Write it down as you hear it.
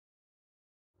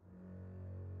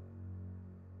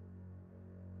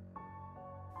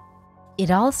It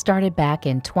all started back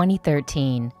in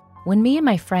 2013 when me and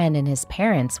my friend and his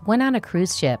parents went on a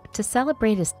cruise ship to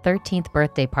celebrate his 13th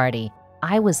birthday party.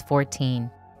 I was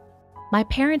 14. My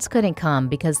parents couldn't come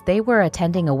because they were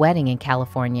attending a wedding in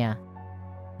California.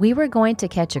 We were going to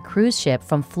catch a cruise ship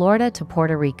from Florida to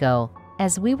Puerto Rico,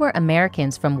 as we were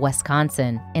Americans from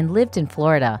Wisconsin and lived in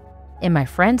Florida, and my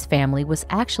friend's family was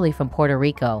actually from Puerto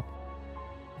Rico.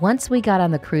 Once we got on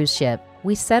the cruise ship,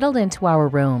 we settled into our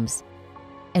rooms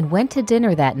and went to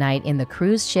dinner that night in the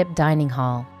cruise ship dining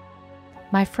hall.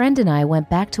 My friend and I went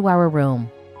back to our room.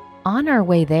 On our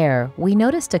way there, we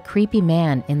noticed a creepy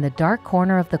man in the dark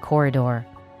corner of the corridor.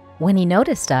 When he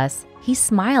noticed us, he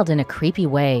smiled in a creepy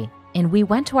way, and we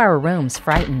went to our rooms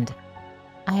frightened.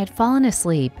 I had fallen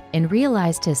asleep and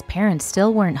realized his parents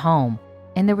still weren't home,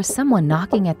 and there was someone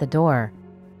knocking at the door.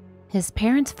 His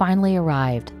parents finally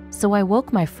arrived, so I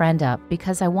woke my friend up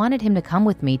because I wanted him to come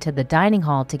with me to the dining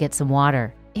hall to get some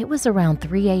water. It was around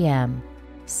 3 a.m.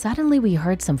 Suddenly we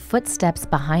heard some footsteps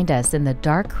behind us in the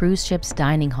dark cruise ship's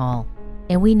dining hall,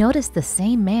 and we noticed the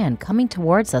same man coming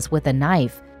towards us with a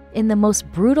knife and the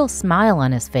most brutal smile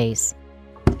on his face.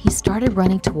 He started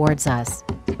running towards us,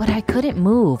 but I couldn't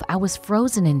move. I was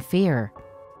frozen in fear.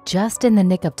 Just in the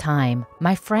nick of time,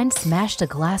 my friend smashed a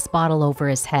glass bottle over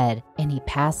his head and he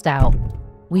passed out.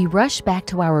 We rushed back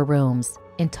to our rooms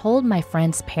and told my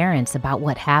friend's parents about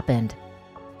what happened.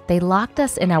 They locked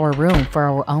us in our room for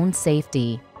our own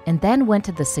safety and then went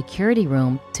to the security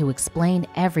room to explain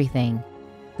everything.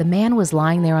 The man was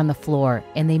lying there on the floor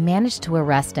and they managed to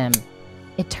arrest him.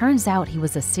 It turns out he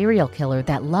was a serial killer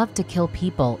that loved to kill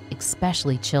people,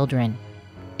 especially children.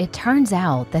 It turns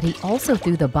out that he also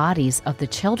threw the bodies of the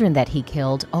children that he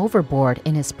killed overboard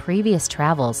in his previous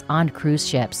travels on cruise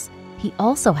ships. He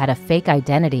also had a fake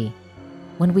identity.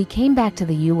 When we came back to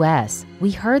the US,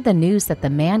 we heard the news that the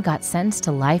man got sentenced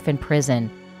to life in prison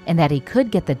and that he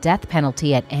could get the death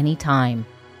penalty at any time.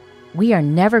 We are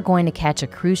never going to catch a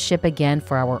cruise ship again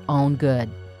for our own good.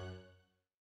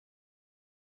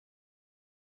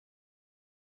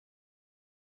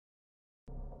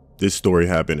 This story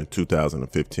happened in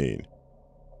 2015.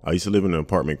 I used to live in an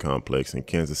apartment complex in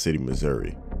Kansas City,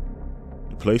 Missouri.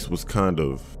 The place was kind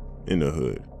of in the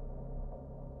hood.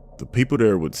 The people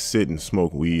there would sit and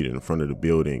smoke weed in front of the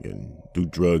building and do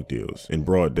drug deals in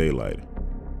broad daylight.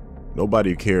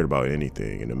 Nobody cared about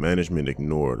anything, and the management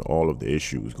ignored all of the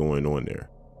issues going on there.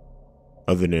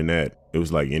 Other than that, it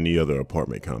was like any other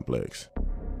apartment complex.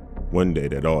 One day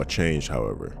that all changed,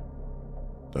 however.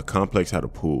 The complex had a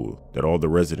pool that all the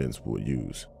residents would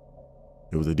use.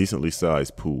 It was a decently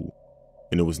sized pool,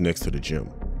 and it was next to the gym.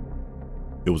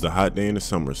 It was a hot day in the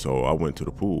summer, so I went to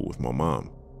the pool with my mom.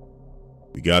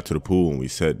 We got to the pool and we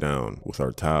sat down with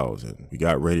our towels and we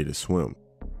got ready to swim.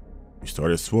 We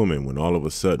started swimming when all of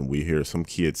a sudden we hear some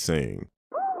kids saying,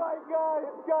 "Oh my God,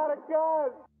 it's got a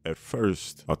gun!" At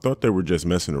first, I thought they were just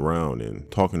messing around and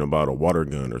talking about a water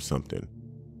gun or something.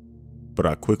 But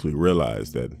I quickly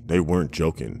realized that they weren't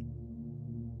joking.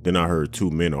 Then I heard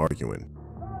two men arguing.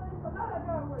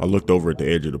 I looked over at the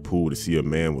edge of the pool to see a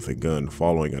man with a gun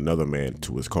following another man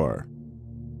to his car.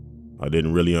 I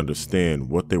didn't really understand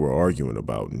what they were arguing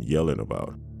about and yelling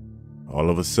about.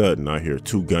 All of a sudden, I hear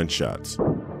two gunshots.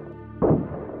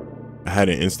 I had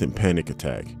an instant panic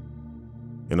attack,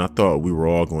 and I thought we were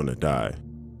all going to die,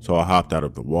 so I hopped out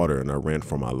of the water and I ran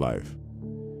for my life.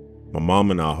 My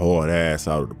mom and I hauled ass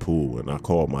out of the pool, and I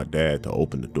called my dad to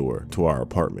open the door to our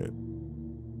apartment.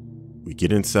 We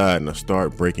get inside and I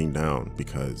start breaking down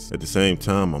because at the same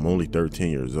time, I'm only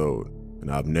 13 years old, and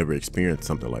I've never experienced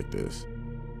something like this.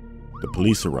 The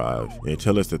police arrive and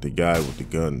tell us that the guy with the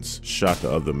guns shot the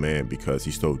other man because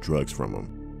he stole drugs from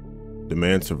him. The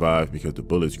man survived because the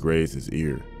bullets grazed his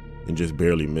ear and just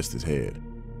barely missed his head.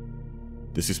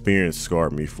 This experience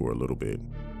scarred me for a little bit,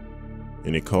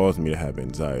 and it caused me to have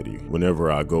anxiety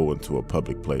whenever I go into a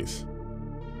public place.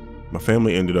 My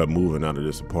family ended up moving out of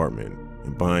this apartment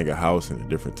and buying a house in a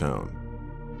different town.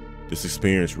 This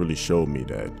experience really showed me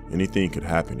that anything could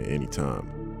happen at any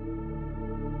time.